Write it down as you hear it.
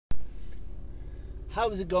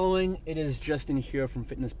How's it going? It is Justin here from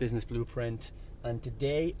Fitness Business Blueprint, and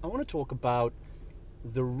today I want to talk about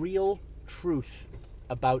the real truth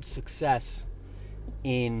about success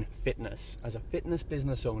in fitness. As a fitness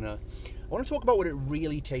business owner, I want to talk about what it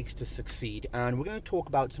really takes to succeed, and we're going to talk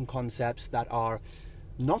about some concepts that are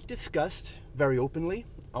not discussed very openly.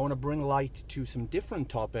 I want to bring light to some different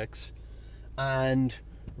topics and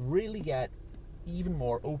really get even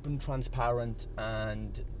more open, transparent,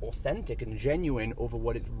 and authentic and genuine over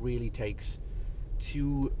what it really takes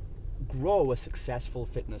to grow a successful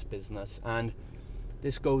fitness business. And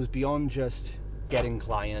this goes beyond just getting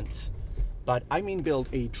clients, but I mean build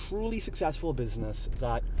a truly successful business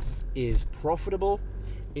that is profitable,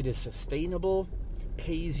 it is sustainable,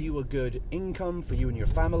 pays you a good income for you and your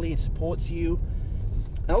family, and supports you.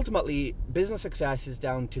 And ultimately, business success is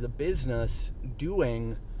down to the business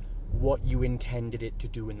doing what you intended it to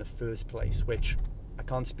do in the first place, which I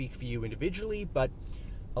can't speak for you individually, but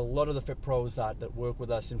a lot of the Fit Pros that work with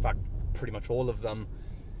us, in fact, pretty much all of them,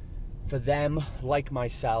 for them, like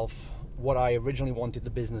myself, what I originally wanted the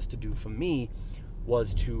business to do for me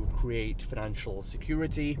was to create financial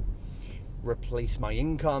security, replace my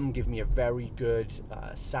income, give me a very good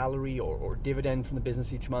salary or dividend from the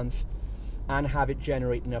business each month, and have it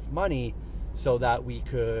generate enough money so that we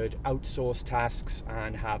could outsource tasks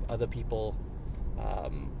and have other people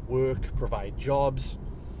work, provide jobs,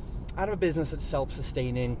 and have a business that's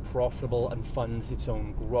self-sustaining, profitable, and funds its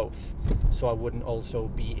own growth. So I wouldn't also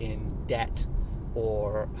be in debt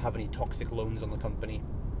or have any toxic loans on the company.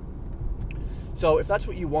 So if that's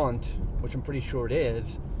what you want, which I'm pretty sure it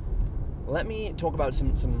is, let me talk about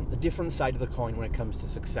the different side of the coin when it comes to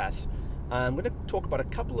success. I'm going to talk about a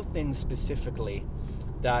couple of things specifically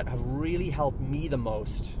that have really helped me the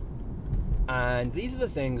most. And these are the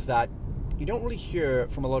things that you don't really hear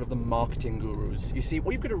from a lot of the marketing gurus. You see,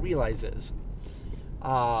 what you've got to realize is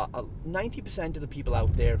 90% of the people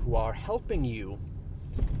out there who are helping you,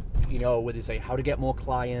 whether they say how to get more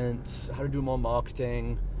clients, how to do more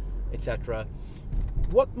marketing, etc.,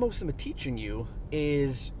 what most of them are teaching you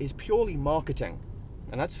is purely marketing.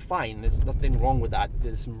 And that's fine. There's nothing wrong with that.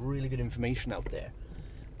 There's some really good information out there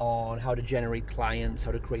on how to generate clients,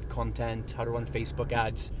 how to create content, how to run Facebook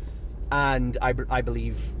ads. And I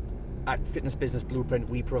believe at Fitness Business Blueprint,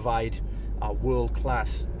 we provide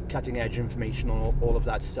world-class, cutting-edge information on all of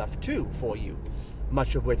that stuff too for you,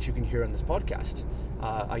 much of which you can hear on this podcast.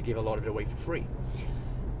 I give a lot of it away for free.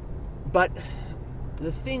 But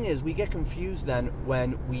the thing is, we get confused then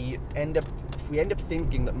when we end up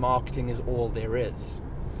thinking that marketing is all there is.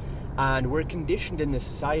 And we're conditioned in this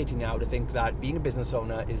society now to think that being a business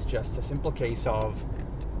owner is just a simple case of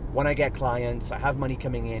when I get clients, I have money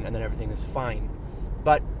coming in, and then everything is fine.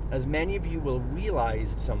 But as many of you will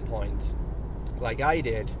realize at some point, like I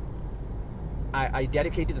did, I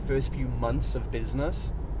dedicated the first few months of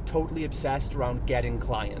business totally obsessed around getting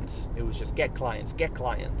clients. It was just get clients, get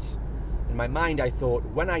clients. In my mind, I thought,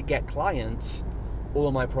 when I get clients,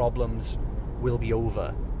 all my problems will be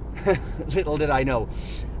over. Little did I know.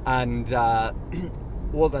 And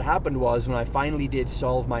what that happened was, when I finally did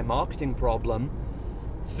solve my marketing problem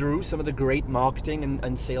through some of the great marketing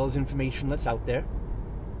and sales information that's out there,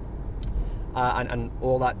 and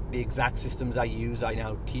all that, the exact systems I use, I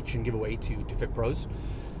now teach and give away to Fit Pros.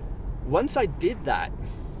 Once I did that,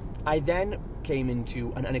 I then came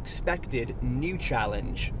into an unexpected new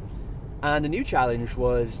challenge. And the new challenge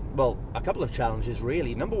was, well, a couple of challenges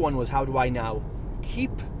really. Number one was, how do I now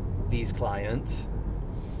keep these clients?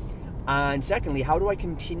 And secondly, how do I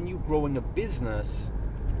continue growing a business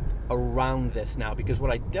around this now? Because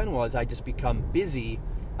what I'd done was I'd just become busy,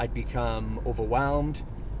 I'd become overwhelmed,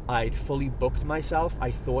 I'd fully booked myself.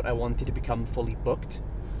 I thought I wanted to become fully booked.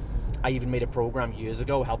 I even made a program years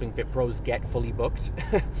ago helping Fit Pros get fully booked.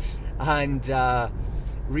 And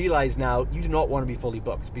realize now you do not want to be fully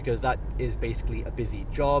booked, because that is basically a busy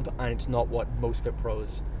job, and it's not what most Fit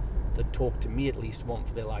Pros that talk to me at least want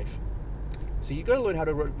for their life. So you've got to learn how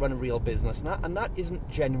to run a real business, and that isn't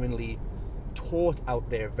genuinely taught out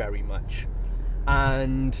there very much.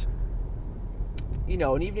 And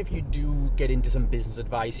and even if you do get into some business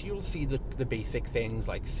advice, you'll see the basic things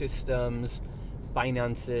like systems,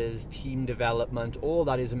 finances, team development. All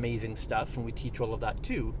that is amazing stuff, and we teach all of that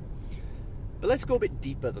too. But let's go a bit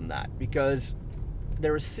deeper than that, because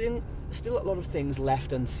there are still a lot of things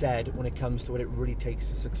left unsaid when it comes to what it really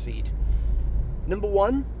takes to succeed. Number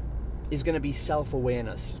one is going to be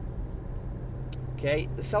self-awareness. Okay,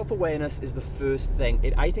 the self-awareness is the first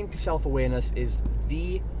thing. I think self-awareness is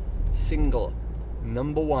the single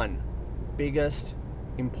number one biggest,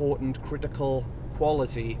 important, critical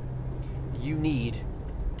quality you need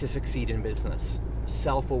to succeed in business: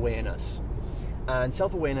 self-awareness. And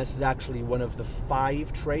self-awareness is actually one of the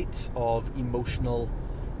 5 traits of emotional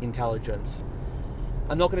intelligence.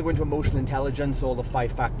 I'm not going to go into emotional intelligence, all the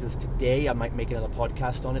 5 factors today. I might make another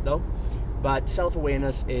podcast on it though. But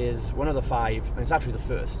self-awareness is one of the 5, and it's actually the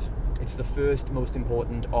first. It's the first most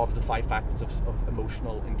important of the 5 factors of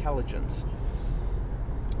emotional intelligence.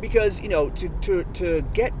 Because, to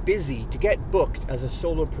get busy, to get booked as a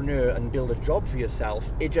solopreneur and build a job for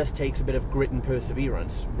yourself, it just takes a bit of grit and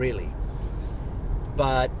perseverance, really.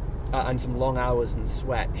 But, and some long hours and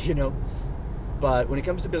sweat, But when it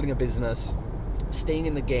comes to building a business, staying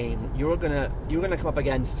in the game, you're gonna come up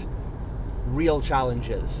against real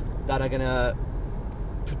challenges that are gonna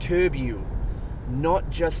perturb you, not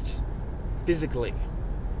just physically,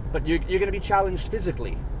 but you're gonna be challenged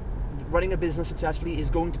physically. Running a business successfully is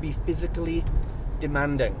going to be physically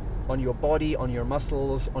demanding on your body, on your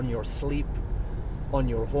muscles, on your sleep, on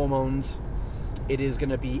your hormones. It is going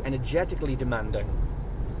to be energetically demanding.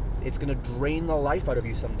 It's going to drain the life out of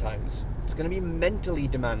you sometimes. It's going to be mentally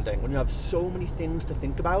demanding when you have so many things to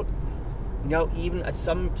think about. Even at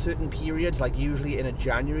some certain periods, like usually in a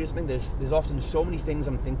January or something, there's often so many things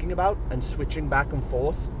I'm thinking about and switching back and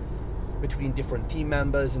forth between different team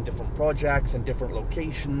members and different projects and different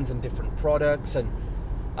locations and different products and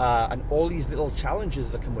all these little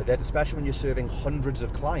challenges that come with it, especially when you're serving hundreds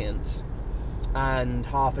of clients and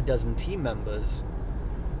half a dozen team members.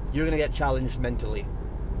 You're going to get challenged mentally,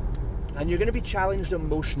 and you're going to be challenged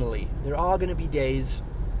emotionally. There are going to be days,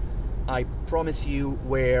 I promise you,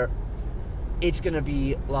 where it's going to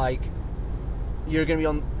be like you're going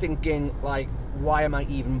to be thinking like, why am I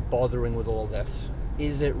even bothering with all this?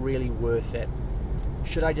 Is it really worth it?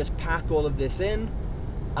 Should I just pack all of this in?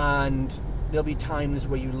 And there'll be times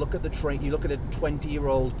where you look at you look at a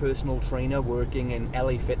 20-year-old personal trainer working in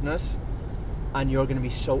LA Fitness, and you're going to be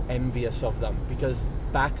so envious of them, because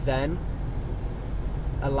back then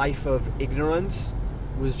a life of ignorance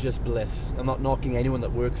was just bliss. I'm not knocking anyone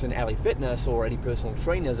that works in LA Fitness or any personal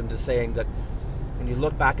trainers. I'm just saying that when you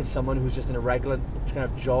look back at someone who's just in a regular kind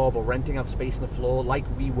of job or renting out space on the floor like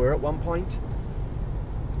we were at one point,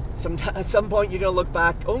 at some point you're going to look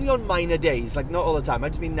back only on minor days, like not all the time. I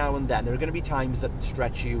just mean now and then. There are going to be times that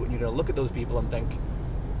stretch you, and you're going to look at those people and think,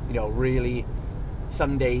 really,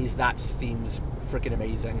 some days that seems freaking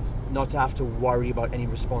amazing. Not to have to worry about any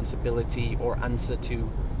responsibility or answer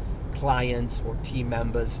to clients or team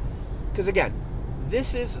members. Because again,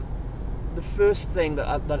 this is the first thing that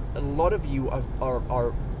a lot of you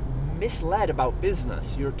are misled about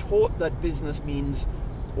business. You're taught that business means,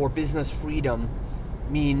 or business freedom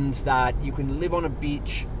means, that you can live on a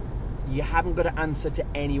beach, you haven't got to answer to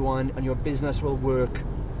anyone, and your business will work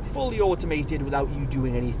fully automated without you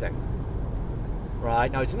doing anything.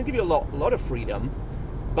 Right? Now, it's going to give you a lot of freedom,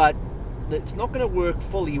 but it's not going to work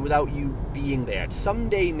fully without you being there.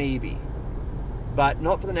 Someday, maybe, but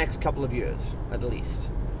not for the next couple of years, at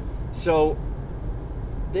least. So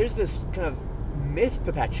there's this kind of myth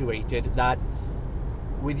perpetuated that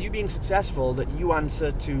with you being successful, that you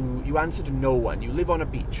answer to no one. You live on a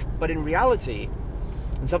beach. But in reality,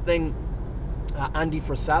 and something Andy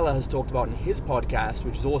Frisella has talked about in his podcast,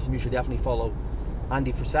 which is awesome, you should definitely follow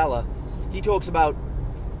Andy Frisella. He talks about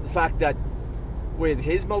the fact that with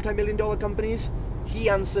his multi-million-dollar companies, he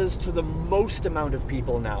answers to the most amount of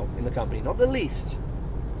people now in the company, not the least.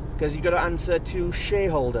 Because you've got to answer to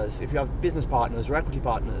shareholders if you have business partners or equity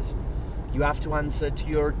partners. You have to answer to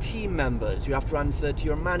your team members. You have to answer to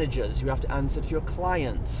your managers. You have to answer to your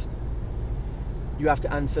clients. You have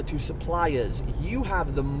to answer to suppliers. You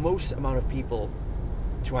have the most amount of people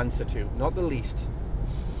to answer to, not the least.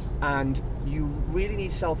 And you really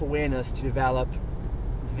need self-awareness to develop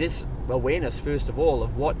this awareness, first of all,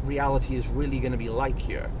 of what reality is really going to be like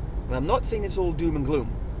here. And I'm not saying it's all doom and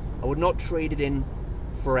gloom. I would not trade it in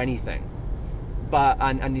for anything. But,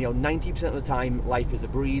 and 90% of the time, life is a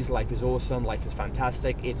breeze, life is awesome, life is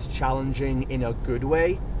fantastic. It's challenging in a good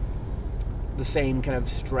way. The same kind of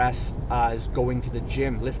stress as going to the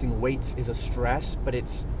gym. Lifting weights is a stress, but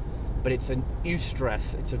it's an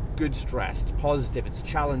eustress. It's a good stress. It's positive. It's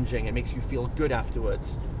challenging. It makes you feel good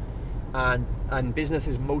afterwards. And business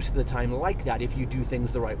is most of the time like that if you do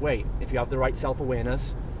things the right way. If you have the right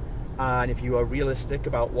self-awareness, and if you are realistic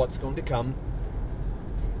about what's going to come.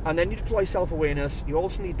 And then you deploy self-awareness. You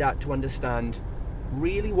also need that to understand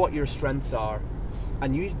really what your strengths are.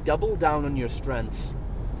 And you need to double down on your strengths.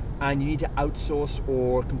 And you need to outsource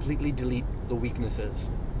or completely delete the weaknesses.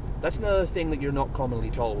 That's another thing that you're not commonly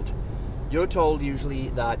told. You're told usually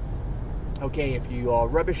that, okay, if you are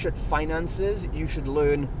rubbish at finances, you should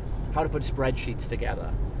learn how to put spreadsheets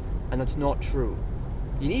together. And that's not true.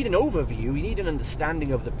 You need an overview, you need an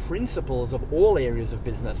understanding of the principles of all areas of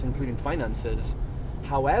business, including finances.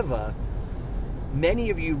 However,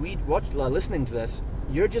 many of you listening to this,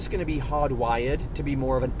 you're just going to be hardwired to be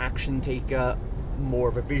more of an action taker, more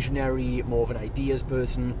of a visionary, more of an ideas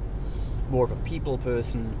person, more of a people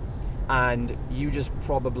person, and you just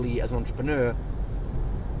probably, as an entrepreneur,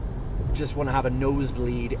 just want to have a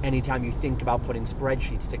nosebleed anytime you think about putting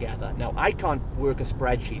spreadsheets together. Now, I can't work a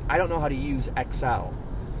spreadsheet. I don't know how to use Excel,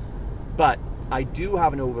 but I do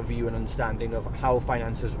have an overview and understanding of how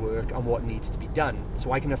finances work and what needs to be done.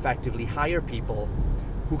 So I can effectively hire people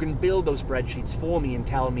who can build those spreadsheets for me and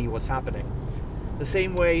tell me what's happening. The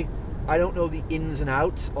same way, I don't know the ins and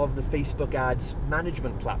outs of the Facebook ads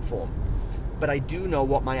management platform, but I do know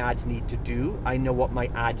what my ads need to do. I know what my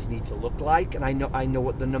ads need to look like, and I know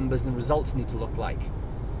what the numbers and results need to look like.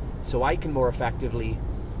 So I can more effectively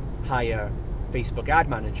hire Facebook ad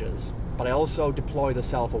managers, but I also deploy the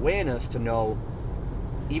self-awareness to know,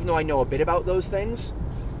 even though I know a bit about those things,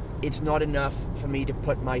 it's not enough for me to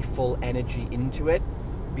put my full energy into it,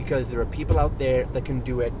 because there are people out there that can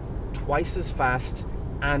do it twice as fast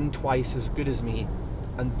and twice as good as me,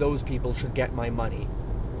 and those people should get my money.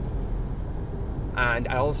 And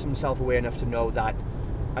I also am self-aware enough to know that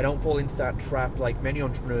I don't fall into that trap like many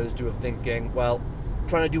entrepreneurs do of thinking, well,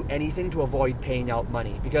 trying to do anything to avoid paying out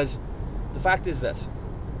money. Because the fact is this,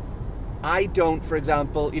 I don't, for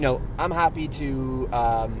example, I'm happy to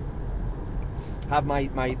have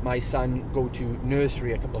my son go to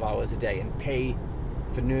nursery a couple of hours a day and pay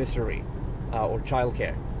for nursery or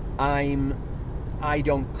childcare. I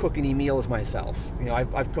don't cook any meals myself.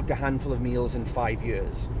 I've cooked a handful of meals in 5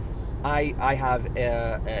 years. I have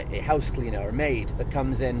a house cleaner, a maid, that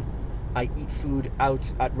comes in. I eat food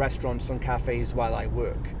out at restaurants and cafes while I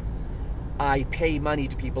work. I pay money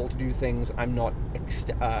to people to do things I'm not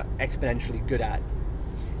exponentially good at.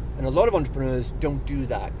 And a lot of entrepreneurs don't do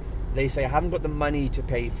that. They say, I haven't got the money to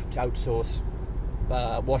pay to outsource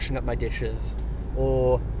washing up my dishes,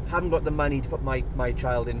 or haven't got the money to put my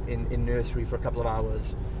child in nursery for a couple of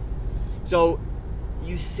hours. So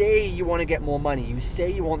you say you want to get more money, you say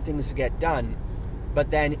you want things to get done, but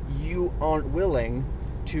then you aren't willing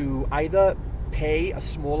to either pay a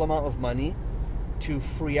small amount of money to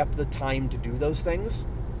free up the time to do those things,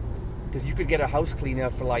 because you could get a house cleaner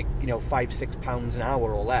for £5-6 an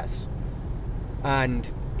hour or less.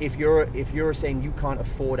 And if you're saying you can't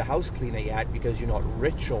afford a house cleaner yet because you're not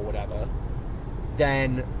rich or whatever,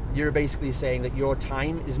 then you're basically saying that your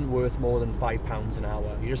time isn't worth more than £5 an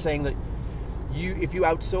hour. You're saying that if you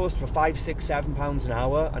outsourced for £5, £6, £7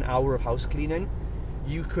 an hour of house cleaning,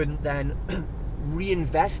 you couldn't then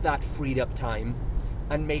reinvest that freed up time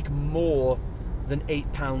and make more than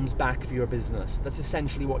 £8 back for your business. That's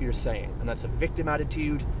essentially what you're saying, and that's a victim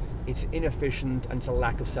attitude. It's inefficient, and it's a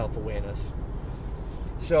lack of self-awareness.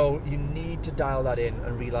 So you need to dial that in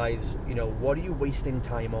and realize, what are you wasting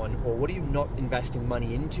time on, or what are you not investing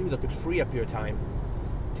money into that could free up your time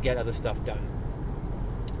to get other stuff done.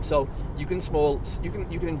 So you can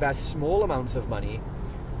invest small amounts of money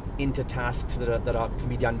into tasks that can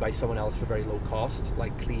be done by someone else for very low cost,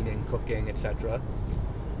 like cleaning, cooking, etc.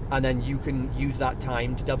 And then you can use that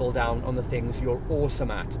time to double down on the things you're awesome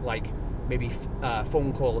at, like maybe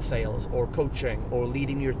phone call sales, or coaching, or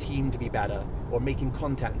leading your team to be better, or making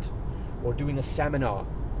content, or doing a seminar,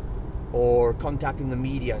 or contacting the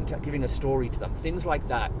media and giving a story to them. Things like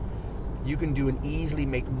that you can do and easily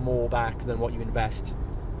make more back than what you invest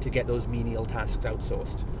to get those menial tasks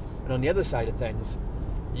outsourced. And on the other side of things,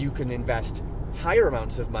 you can invest higher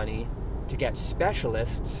amounts of money to get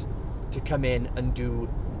specialists to come in and do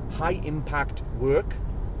high impact work,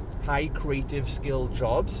 high creative skill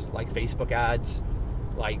jobs like Facebook ads,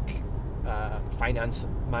 like finance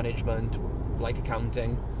management, like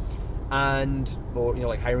accounting, or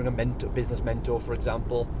like hiring a business mentor, for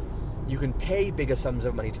example. You can pay bigger sums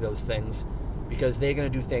of money to those things because they're going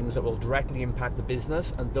to do things that will directly impact the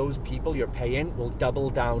business, and those people you're paying will double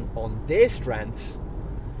down on their strengths,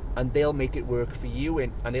 and they'll make it work for you,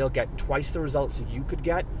 and they'll get twice the results that you could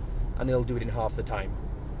get, and they'll do it in half the time.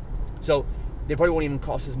 So they probably won't even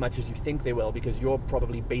cost as much as you think they will, because you're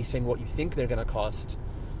probably basing what you think they're going to cost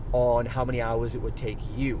on how many hours it would take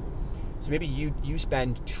you. So maybe you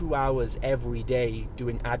spend 2 hours every day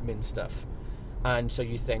doing admin stuff, and so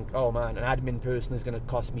you think, oh man, an admin person is going to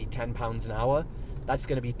cost me £10 an hour. That's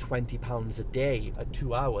going to be £20 a day at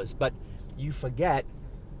 2 hours. But you forget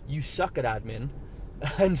you suck at admin,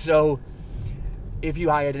 and so if you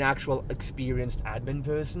hired an actual experienced admin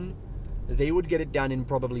person, they would get it done in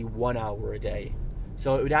probably 1 hour a day.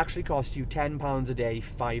 So it would actually cost you £10 a day,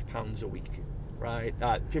 £5 a week, right?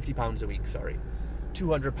 £50 a week, sorry.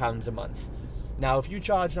 £200 a month. Now, if you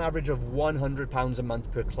charge an average of £100 a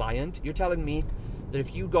month per client, you're telling me that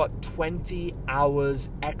if you got 20 hours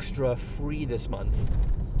extra free this month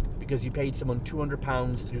because you paid someone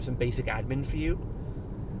 £200 to do some basic admin for you,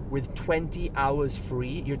 with 20 hours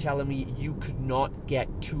free, you're telling me you could not get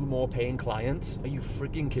 2 more paying clients? Are you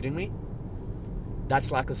freaking kidding me?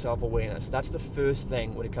 That's lack of self-awareness. That's the first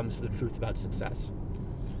thing when it comes to the truth about success.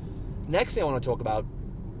 Next thing I want to talk about,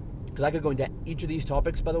 because I could go into each of these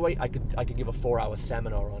topics, by the way, I could give a 4-hour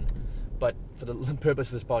seminar on, but for the purpose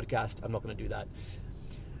of this podcast, I'm not going to do that.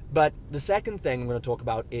 But the second thing I'm going to talk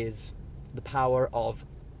about is the power of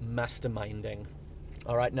masterminding.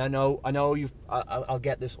 All right, now I know I'll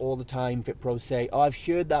get this all the time. Fit pros say, "Oh, I've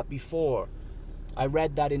heard that before. I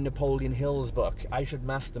read that in Napoleon Hill's book. I should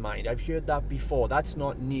mastermind. I've heard that before. That's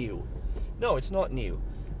not new." No, it's not new.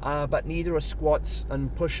 But neither are squats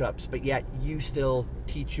and push-ups. But yet you still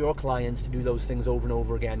teach your clients to do those things over and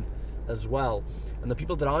over again as well. And the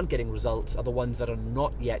people that aren't getting results are the ones that are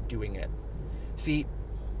not yet doing it. See,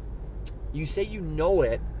 you say you know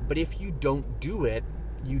it, but if you don't do it,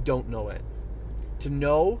 you don't know it. To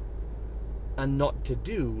know and not to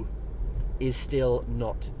do is still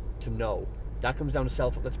not to know. That comes down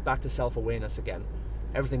to that's back to self-awareness again.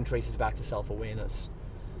 Everything traces back to self-awareness.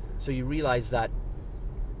 So you realize that,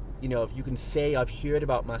 if you can say, I've heard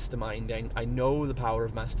about masterminding, I know the power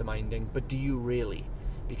of masterminding, but do you really?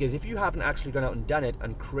 Because if you haven't actually gone out and done it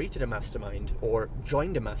and created a mastermind or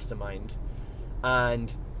joined a mastermind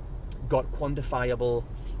and got quantifiable,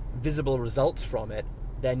 visible results from it,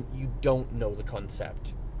 then you don't know the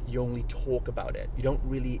concept. You only talk about it.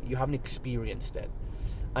 You haven't experienced it.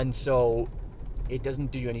 And so it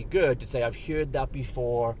doesn't do you any good to say, I've heard that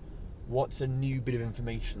before, what's a new bit of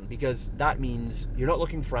information? Because that means you're not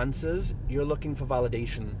looking for answers, you're looking for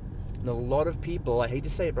validation. And a lot of people, I hate to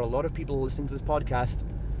say it, but a lot of people listening to this podcast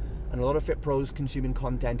and a lot of Fit Pros consuming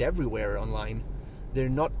content everywhere online, they're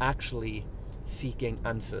not actually seeking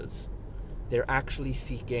answers. They're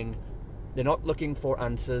not looking for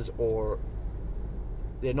answers, or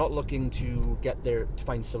they're not looking to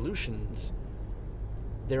find solutions.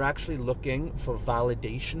 They're actually looking for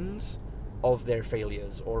validations of their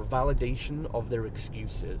failures or validation of their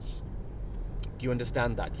excuses. Do you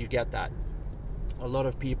understand that? Do you get that? A lot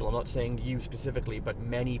of people, I'm not saying you specifically, but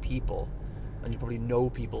many people, and you probably know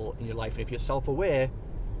people in your life, and if you're self-aware,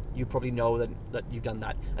 you probably know that you've done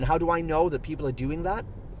that. And how do I know that people are doing that?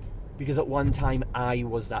 Because at one time I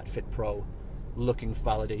was that Fit Pro, looking for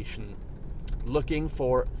validation,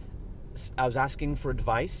 I was asking for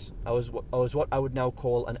advice. I was what I would now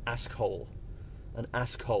call an asshole. An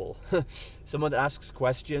asshole. Someone that asks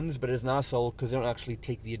questions but is an asshole because they don't actually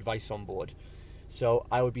take the advice on board. So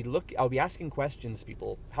I would be asking questions to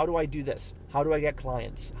people. How do I do this? How do I get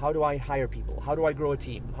clients? How do I hire people? How do I grow a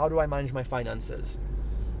team? How do I manage my finances?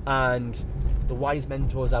 And the wise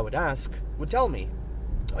mentors I would ask would tell me,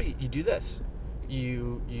 oh, you do this.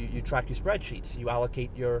 You track your spreadsheets. You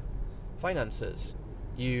allocate your finances.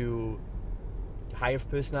 You hire for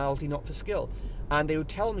personality, not for skill. And they would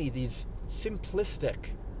tell me these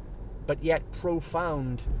simplistic but yet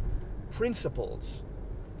profound principles.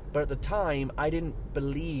 But at the time, I didn't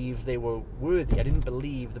believe they were worthy. I didn't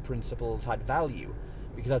believe the principles had value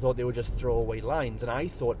because I thought they were just throwaway lines. And I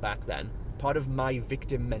thought back then, part of my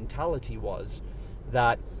victim mentality was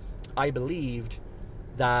that I believed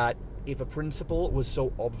that if a principle was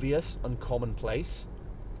so obvious and commonplace,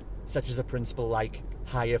 such as a principle like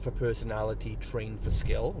hire for personality, train for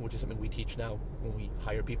skill, which is something we teach now when we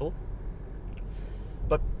hire people.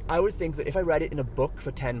 But I would think that if I read it in a book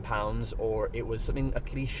for £10 or it was a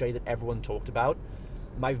cliche that everyone talked about,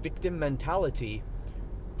 my victim mentality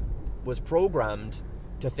was programmed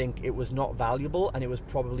to think it was not valuable and it was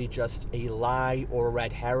probably just a lie or a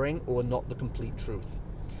red herring or not the complete truth.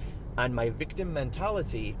 And my victim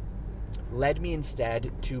mentality led me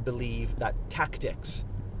instead to believe that tactics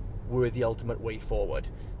were the ultimate way forward,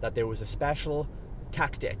 that there was a special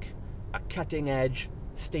tactic, a cutting edge,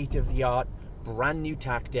 state-of-the-art, brand new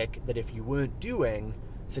tactic that if you weren't doing,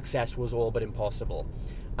 success was all but impossible.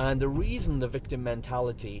 And the reason the victim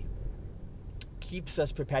mentality keeps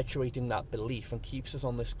us perpetuating that belief and keeps us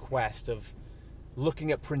on this quest of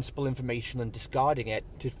looking at principal information and discarding it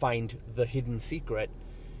to find the hidden secret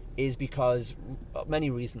is because,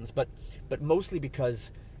 many reasons, but mostly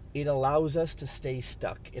because it allows us to stay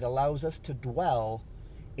stuck. It allows us to dwell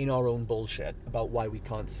in our own bullshit about why we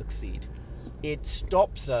can't succeed. It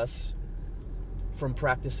stops us from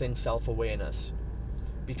practicing self-awareness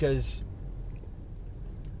because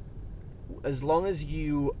as long as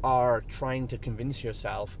you are trying to convince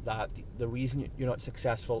yourself that the reason you're not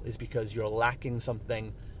successful is because you're lacking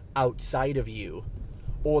something outside of you,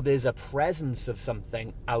 or there's a presence of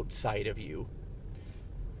something outside of you.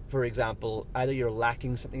 For example, either you're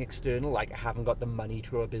lacking something external, like I haven't got the money to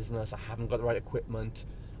grow a business, I haven't got the right equipment,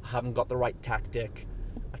 I haven't got the right tactic,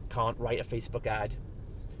 I can't write a Facebook ad,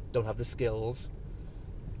 don't have the skills,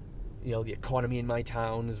 the economy in my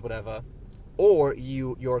town is whatever. Or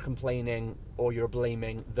you're complaining or you're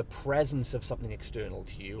blaming the presence of something external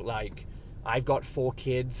to you, like I've got 4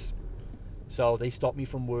 kids, so they stop me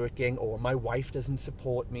from working, or my wife doesn't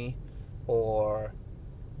support me, or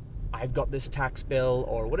I've got this tax bill,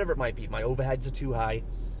 or whatever it might be, my overheads are too high.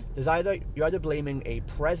 You're either blaming a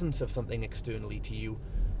presence of something externally to you,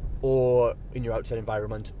 or in your outside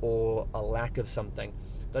environment, or a lack of something.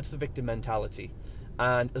 That's the victim mentality.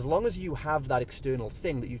 And as long as you have that external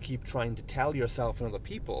thing that you keep trying to tell yourself and other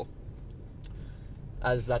people,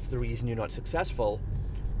 as that's the reason you're not successful,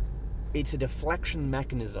 it's a deflection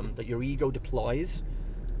mechanism that your ego deploys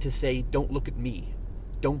to say, don't look at me,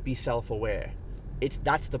 don't be self-aware.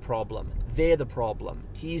 That's the problem. They're the problem.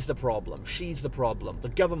 He's the problem. She's the problem. The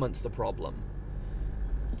government's the problem.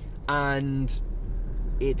 And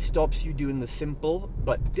it stops you doing the simple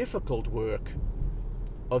but difficult work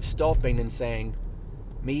of stopping and saying,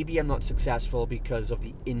 maybe I'm not successful because of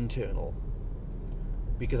the internal.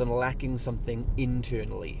 Because I'm lacking something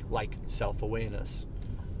internally, like self-awareness.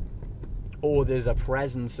 Or there's a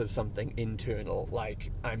presence of something internal,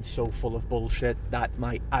 like I'm so full of bullshit that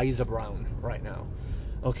my eyes are brown right now.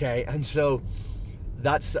 Okay, and so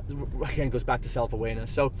that's, again, goes back to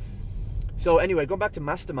self-awareness. So anyway, going back to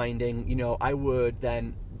masterminding, I would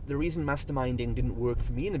then, the reason masterminding didn't work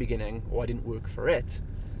for me in the beginning, or I didn't work for it,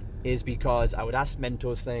 is because I would ask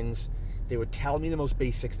mentors things, they would tell me the most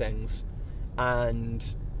basic things, and,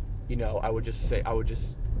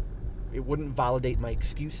 it wouldn't validate my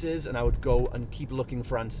excuses, and I would go and keep looking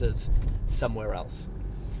for answers somewhere else.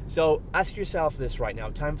 So ask yourself this right now,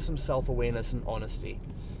 time for some self-awareness and honesty.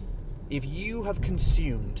 If you have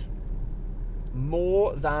consumed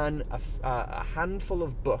more than a handful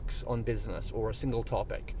of books on business or a single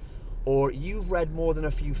topic, or you've read more than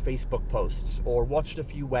a few Facebook posts, or watched a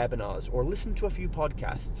few webinars, or listened to a few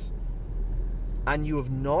podcasts, and you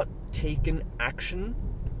have not taken action,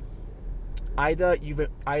 either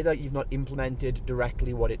you've not implemented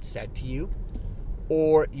directly what it said to you,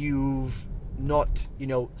 or you've not,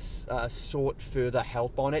 sought further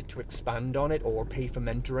help on it to expand on it, or pay for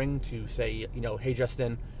mentoring to say, hey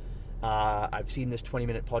Justin, I've seen this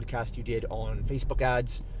 20-minute podcast you did on Facebook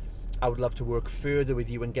ads. I would love to work further with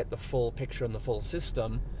you and get the full picture and the full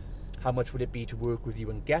system. How much would it be to work with you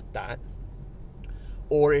and get that?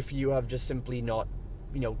 Or if you have just simply not,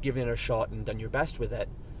 given it a shot and done your best with it,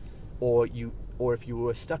 or if you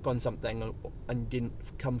were stuck on something and didn't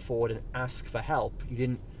come forward and ask for help, you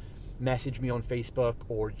didn't message me on Facebook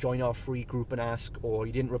or join our free group and ask, or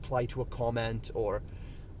you didn't reply to a comment, or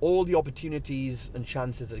all the opportunities and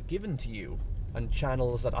chances that are given to you and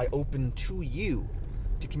channels that I open to you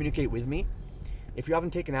to communicate with me, if you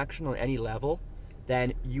haven't taken action on any level,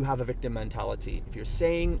 then you have a victim mentality. If you're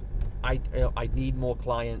saying, I need more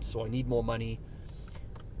clients, or I need more money,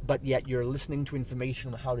 but yet you're listening to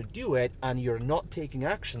information on how to do it and you're not taking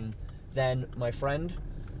action, then, my friend,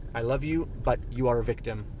 I love you, but you are a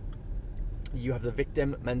victim. You have the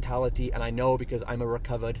victim mentality, and I know because I'm a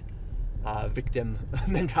recovered victim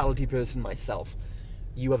mentality person myself.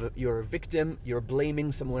 You're a victim, you're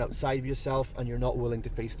blaming someone outside of yourself, and you're not willing to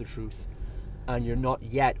face the truth. And you're not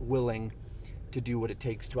yet willing to do what it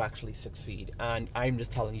takes to actually succeed. And I'm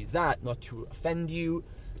just telling you that, not to offend you,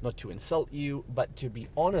 not to insult you, but to be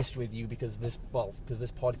honest with you, because this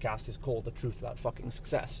podcast is called The Truth About Fucking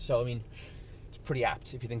Success. So, it's pretty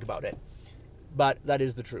apt if you think about it. But that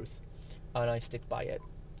is the truth, and I stick by it.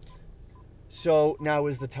 So now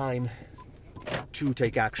is the time to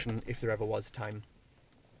take action, if there ever was time.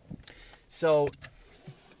 So,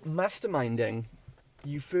 masterminding,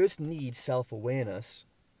 you first need self-awareness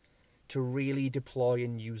to really deploy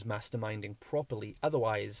and use masterminding properly.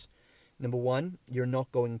 Otherwise, number one, you're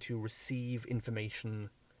not going to receive information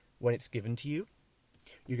when it's given to you.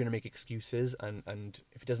 You're going to make excuses, and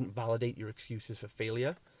if it doesn't validate your excuses for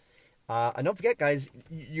failure. And don't forget, guys,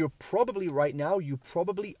 you're probably right now, you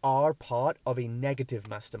probably are part of a negative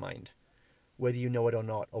mastermind, whether you know it or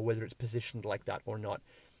not, or whether it's positioned like that or not.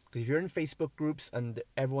 Because if you're in Facebook groups and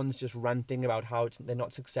everyone's just ranting about how they're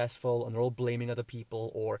not successful and they're all blaming other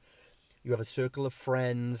people, or you have a circle of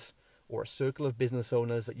friends or a circle of business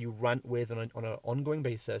owners that you rant with on an ongoing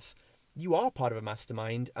basis, you are part of a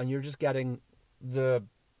mastermind, and you're just getting the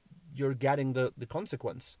you're getting the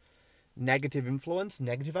consequence. Negative influence,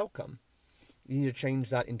 negative outcome. You need to change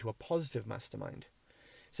that into a positive mastermind.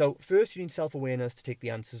 So first you need self-awareness to take the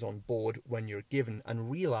answers on board when you're given and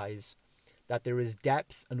realize that there is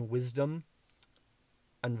depth and wisdom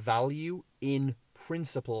and value in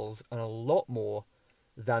principles and a lot more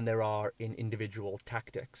than there are in individual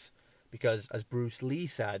tactics. Because as Bruce Lee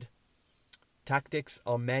said, tactics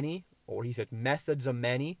are many, or he said methods are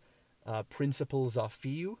many, principles are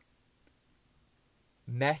few.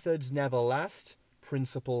 Methods never last,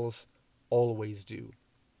 principles always do.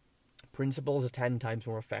 Principles are 10 times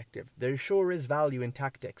more effective. There sure is value in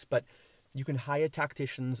tactics, but you can hire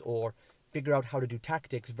tacticians or figure out how to do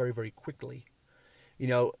tactics very, very quickly. You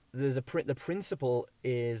know, the principle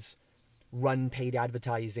is run paid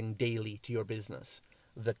advertising daily to your business.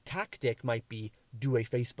 The tactic might be do a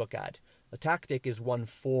Facebook ad. The tactic is one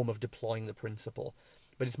form of deploying the principle,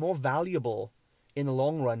 but it's more valuable in the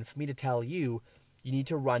long run for me to tell you you need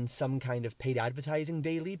to run some kind of paid advertising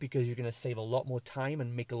daily because you're going to save a lot more time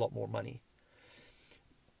and make a lot more money.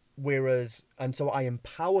 And so I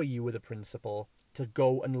empower you with a principle to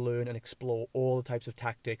go and learn and explore all the types of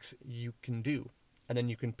tactics you can do. And then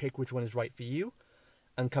you can pick which one is right for you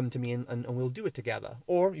and come to me and we'll do it together.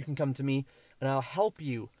 Or you can come to me and I'll help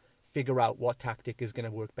you figure out what tactic is going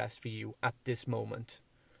to work best for you at this moment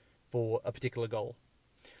for a particular goal.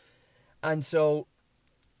 And so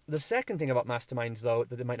the second thing about masterminds, though,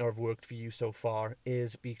 that it might not have worked for you so far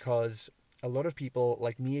is because a lot of people,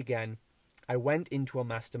 like me again, I went into a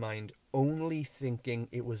mastermind only thinking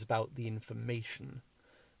it was about the information,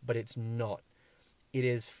 but it's not. It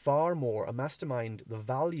is far more, a mastermind, the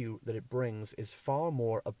value that it brings is far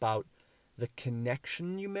more about the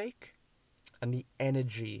connection you make and the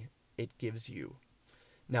energy it gives you.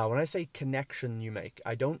 Now, when I say connection you make,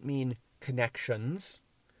 I don't mean connections.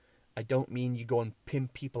 I don't mean you go and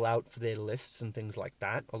pimp people out for their lists and things like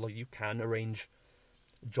that, although you can arrange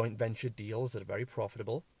joint venture deals that are very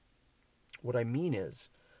profitable. What I mean is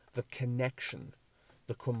the connection,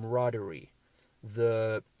 the camaraderie,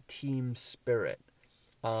 the team spirit.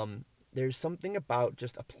 There's something about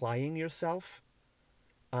just applying yourself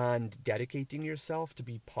and dedicating yourself to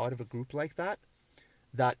be part of a group like that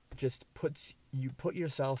that just put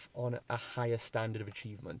yourself on a higher standard of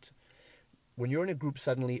achievement. When you're in a group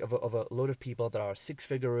suddenly of a load of people that are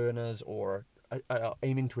six-figure earners or are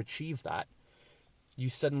aiming to achieve that, you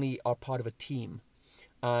suddenly are part of a team.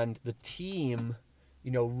 And the team,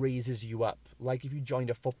 raises you up. Like if you joined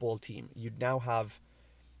a football team, you'd now have,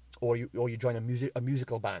 or you join a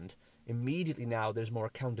musical band. Immediately now there's more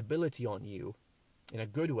accountability on you, in a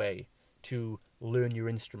good way, to learn your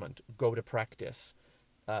instrument, go to practice,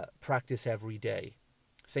 practice every day.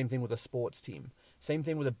 Same thing with a sports team. Same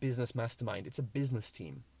thing with a business mastermind. It's a business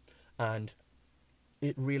team. And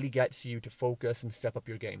it really gets you to focus and step up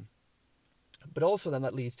your game. But also then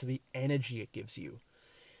that leads to the energy it gives you.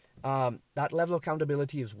 That level of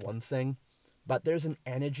accountability is one thing, but there's an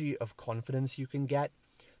energy of confidence you can get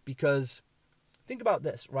because think about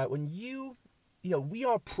this, right? When we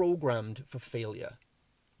are programmed for failure.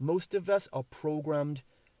 Most of us are programmed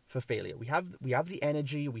for failure. We have the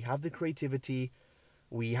energy, we have the creativity,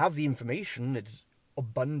 we have the information. It's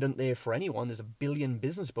abundant there for anyone. There's 1 billion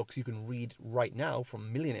business books you can read right now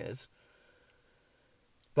from millionaires.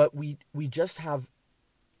 But we just have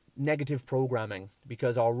negative programming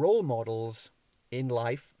because our role models in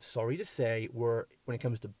life, sorry to say, were, when it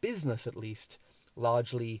comes to business at least,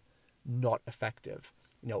 largely not effective.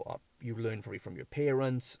 You learn probably from your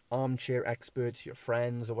parents, armchair experts, your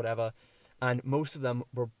friends or whatever, and most of them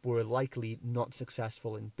were likely not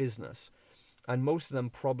successful in business. And most of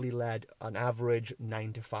them probably led an average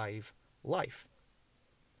 9-to-5 life,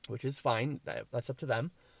 which is fine. That's up to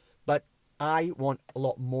them. But I want a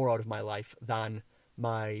lot more out of my life than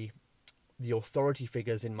the authority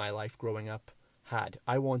figures in my life growing up had.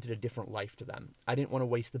 I wanted a different life to them. I didn't want to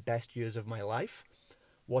waste the best years of my life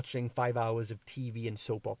watching 5 hours of TV and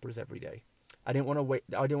soap operas every day. I didn't want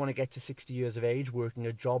to get to 60 years of age working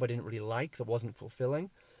a job I didn't really like, that wasn't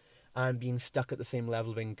fulfilling, and being stuck at the same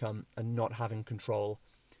level of income and not having control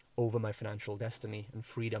over my financial destiny and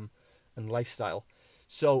freedom and lifestyle.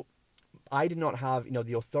 So I did not have,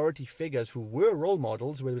 the authority figures who were role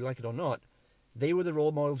models, whether we like it or not. They were the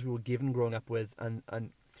role models we were given growing up with, and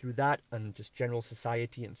through that and just general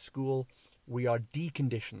society and school, we are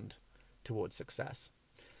deconditioned towards success.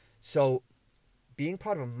 So being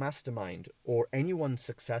part of a mastermind or anyone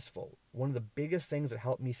successful, one of the biggest things that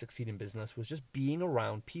helped me succeed in business was just being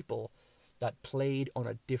around people that played on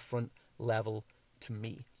a different level to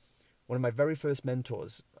me. One of my very first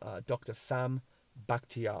mentors, Dr. Sam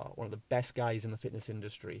Bakhtiar, one of the best guys in the fitness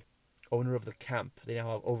industry, owner of the camp. They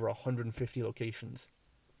now have over 150 locations.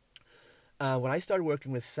 When I started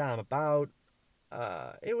working with Sam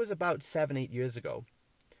it was about 7-8 years ago.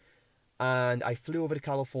 And I flew over to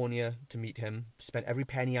California to meet him, spent every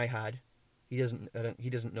penny I had. He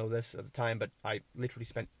doesn't know this at the time, but I literally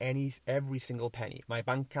spent every single penny. My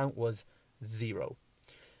bank account was zero.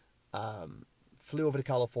 Flew over to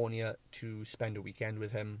California to spend a weekend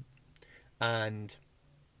with him, and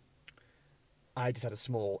I just had a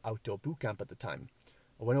small outdoor boot camp at the time.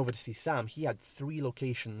 I went over to see Sam. He had 3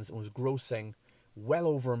 locations and was grossing well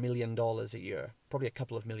over $1 million a year, probably a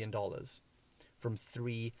couple of $1 million, from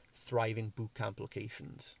 3 thriving boot camp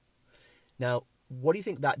locations. Now, what do you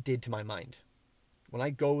think that did to my mind? When I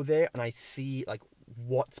go there and I see like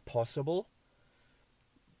what's possible,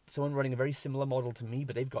 someone running a very similar model to me,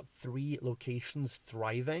 but they've got 3 locations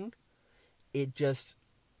thriving, it just,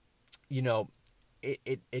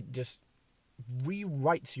 it just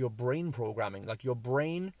rewrites your brain programming. Like your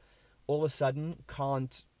brain all of a sudden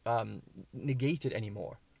can't negate it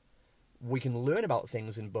anymore. We can learn about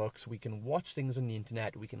things in books, we can watch things on the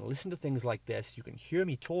internet, we can listen to things like this, you can hear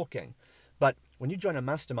me talking. But when you join a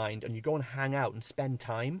mastermind and you go and hang out and spend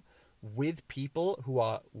time with people who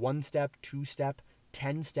are 1 step, 2 step,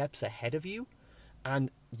 10 steps ahead of you, and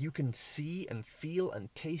you can see and feel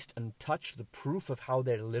and taste and touch the proof of how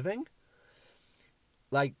they're living,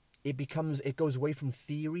 like it goes away from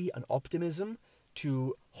theory and optimism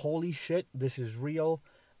to holy shit, this is real.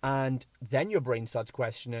 And then your brain starts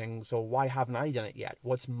questioning, so why haven't I done it yet?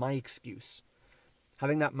 What's my excuse?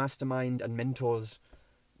 Having that mastermind and mentors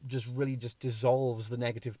just really just dissolves the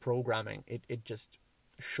negative programming. It just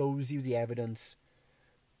shows you the evidence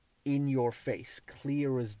in your face,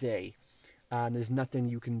 clear as day. And there's nothing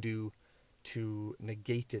you can do to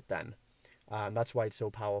negate it then. That's why it's so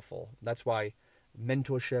powerful. That's why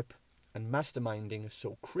mentorship and masterminding is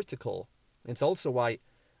so critical. It's also why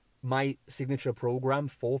my signature program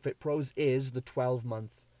for Fit Pros is the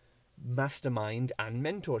 12-month mastermind and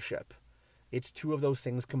mentorship. It's 2 of those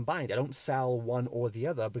things combined. I don't sell one or the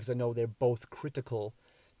other because I know they're both critical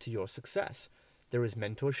to your success. There is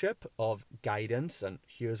mentorship of guidance and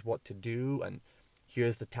here's what to do and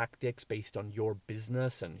here's the tactics based on your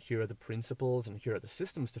business and here are the principles and here are the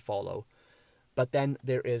systems to follow. But then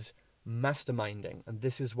there is masterminding, and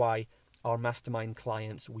this is why our mastermind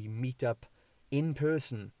clients, we meet up in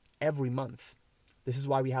person every month. This is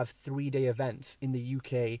why we have 3-day events in the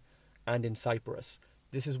UK and in Cyprus.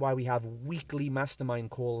 This is why we have weekly mastermind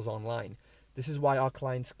calls online. This is why our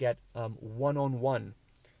clients get one-on-one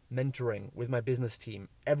mentoring with my business team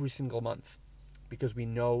every single month, because we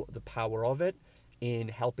know the power of it in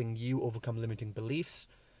helping you overcome limiting beliefs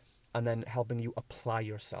and then helping you apply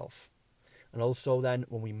yourself. And also then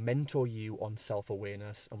when we mentor you on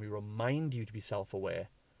self-awareness and we remind you to be self-aware,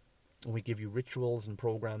 and we give you rituals and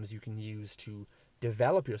programs you can use to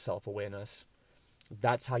develop your self-awareness,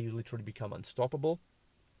 that's how you literally become unstoppable.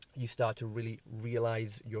 You start to really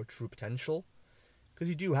realize your true potential, because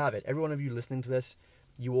you do have it. Every one of you listening to this,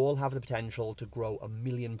 you all have the potential to grow a £1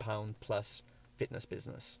 million plus fitness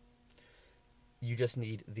business. You just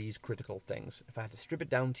need these critical things. If I had to strip it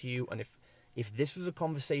down to you, and if this was a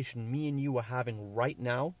conversation me and you were having right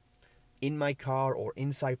now, in my car or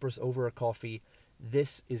in Cyprus over a coffee,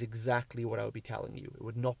 this is exactly what I would be telling you. It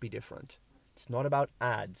would not be different. It's not about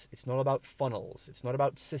ads. It's not about funnels. It's not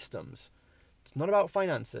about systems. It's not about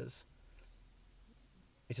finances.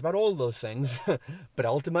 It's about all those things. But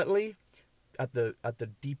ultimately, at the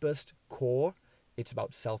deepest core, it's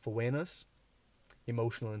about self-awareness,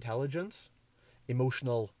 emotional intelligence,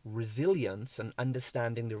 emotional resilience, and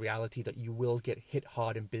understanding the reality that you will get hit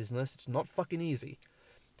hard in business. It's not fucking easy.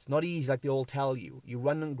 It's not easy like they all tell you. You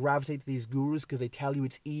run and gravitate to these gurus because they tell you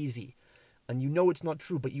it's easy. And you know it's not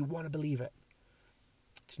true, but you want to believe it.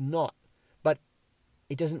 It's not. But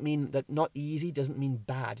it doesn't mean that not easy doesn't mean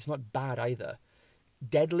bad. It's not bad either.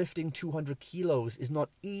 Deadlifting 200 kilos is not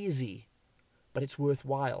easy, but it's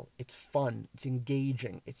worthwhile. It's fun. It's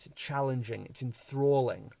engaging. It's challenging. It's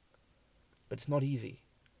enthralling. But it's not easy.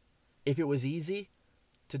 If it was easy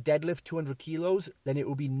to deadlift 200 kilos, then it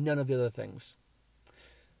would be none of the other things.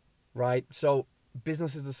 Right? So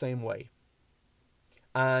business is the same way.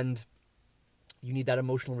 And you need that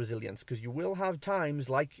emotional resilience, because you will have times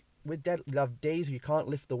like with you'll have days where you can't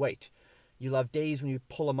lift the weight. You'll have days when you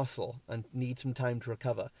pull a muscle and need some time to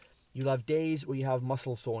recover. You'll have days where you have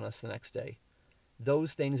muscle soreness the next day.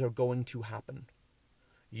 Those things are going to happen.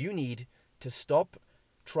 You need to stop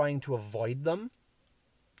trying to avoid them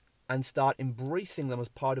and start embracing them as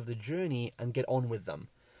part of the journey and get on with them.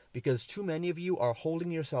 Because too many of you are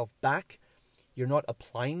holding yourself back. You're not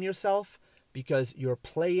applying yourself because you're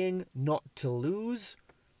playing not to lose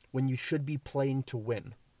when you should be playing to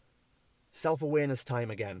win. Self-awareness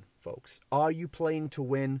time again, folks. Are you playing to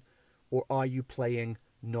win, or are you playing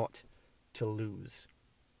not to lose?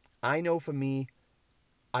 I know for me,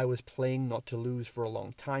 I was playing not to lose for a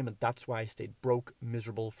long time, and that's why I stayed broke,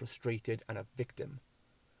 miserable, frustrated, and a victim.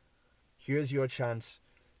 Here's your chance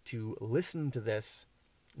to listen to this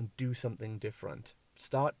and do something different.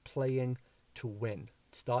 Start playing to win.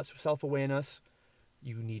 It starts with self-awareness.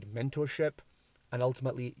 You need mentorship, and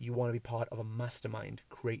ultimately you want to be part of a mastermind.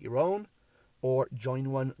 Create your own or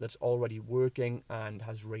join one that's already working and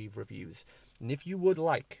has rave reviews. And if you would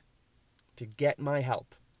like to get my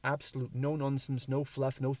help, absolute no nonsense, no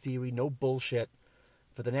fluff, no theory, no bullshit,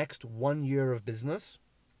 for the next 1 year of business,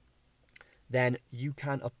 then you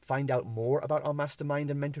can find out more about our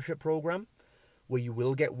mastermind and mentorship program, where you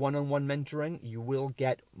will get one-on-one mentoring, you will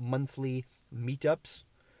get monthly meetups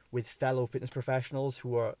with fellow fitness professionals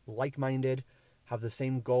who are like-minded, have the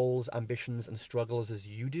same goals, ambitions, and struggles as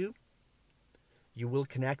you do. You will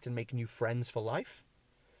connect and make new friends for life.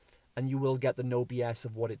 And you will get the no BS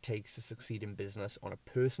of what it takes to succeed in business on a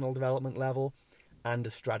personal development level and a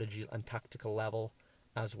strategy and tactical level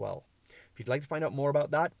as well. If you'd like to find out more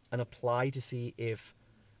about that and apply to see if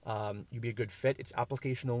you'd be a good fit, it's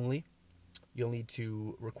application only. You'll need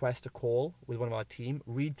to request a call with one of our team,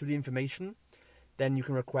 read through the information, then you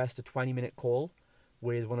can request a 20-minute call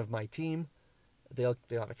with one of my team. They'll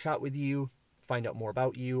have a chat with you, find out more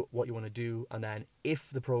about you, what you want to do, and then if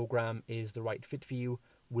the program is the right fit for you,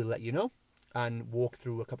 we'll let you know and walk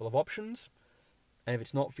through a couple of options. And if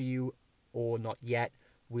it's not for you or not yet,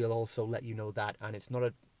 we'll also let you know that. And it's not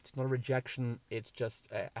a rejection, it's just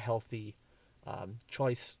a healthy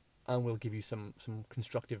choice, and we'll give you some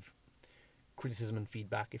constructive criticism and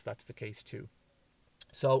feedback if that's the case too.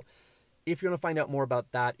 So if you want to find out more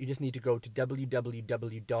about that, you just need to go to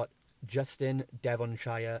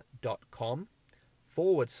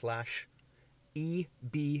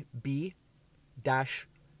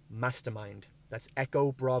That's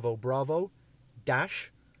Echo Bravo Bravo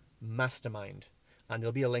dash mastermind. And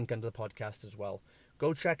there'll be a link under the podcast as well.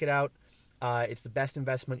 Go check it out. It's the best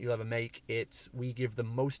investment you'll ever make. We give the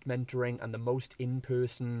most mentoring and the most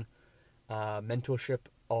in-person mentorship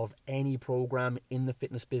of any program in the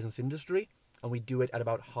fitness business industry, and we do it at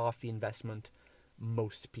about half the investment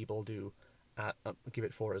most people do give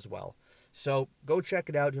it for as well. So go check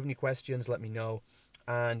it out. If you have any questions, let me know,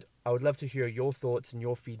 and I would love to hear your thoughts and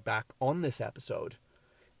your feedback on this episode.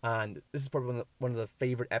 And this is probably one of the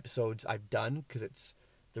favorite episodes I've done, because it's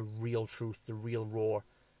the real truth, the real raw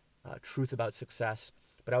truth about success.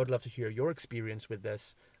 But I would love to hear your experience with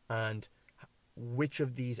this, and which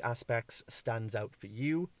of these aspects stands out for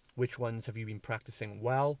you, which ones have you been practicing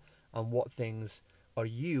well, and what things are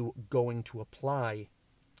you going to apply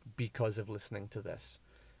because of listening to this.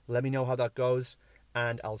 Let me know how that goes,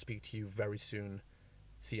 and I'll speak to you very soon.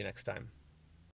 See you next time.